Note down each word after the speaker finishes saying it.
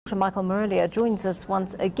Dr. Michael Marillier joins us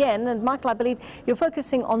once again. And Michael, I believe you're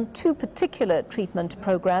focusing on two particular treatment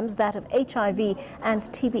programs, that of HIV and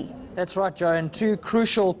TB. That's right, Joe, and two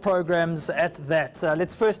crucial programs at that.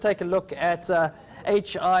 Let's first take a look at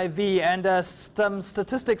HIV, and some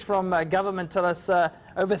statistics from government tell us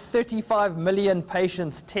over 35 million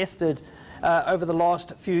patients tested over the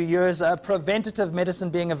last few years. Preventative medicine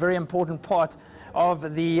being a very important part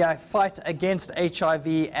of the fight against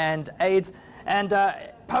HIV and AIDS, and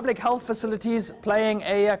public health facilities playing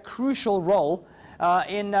a crucial role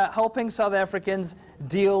in helping South Africans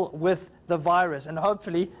deal with the virus and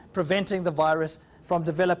hopefully preventing the virus from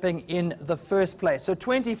developing in the first place. So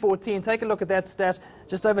 2014, take a look at that stat,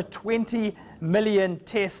 just over 20 million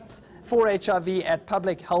tests for HIV at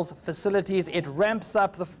public health facilities. It ramps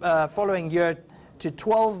up the following year to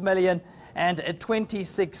 12 million, and at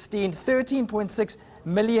 2016, 13.6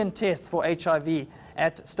 million tests for HIV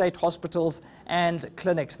at state hospitals and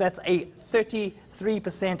clinics. That's a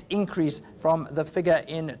 33% increase from the figure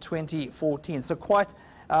in 2014. So quite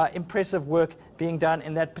impressive work being done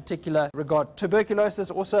in that particular regard. Tuberculosis,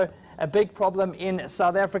 also a big problem in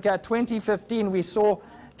South Africa. 2015, we saw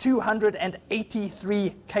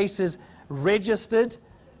 283 cases registered.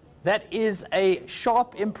 That is a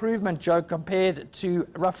sharp improvement, Joe, compared to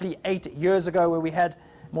roughly 8 years ago, where we had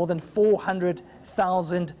more than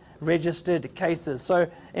 400,000 registered cases. So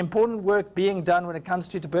important work being done when it comes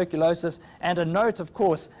to tuberculosis. And a note, of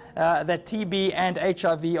course, that TB and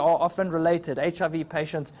HIV are often related. HIV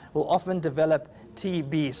patients will often develop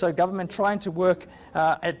TB. So government trying to work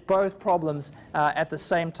at both problems at the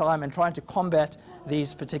same time and trying to combat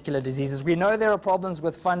these particular diseases. We know there are problems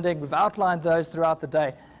with funding. We've outlined those throughout the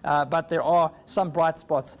day, but there are some bright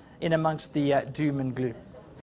spots in amongst the doom and gloom.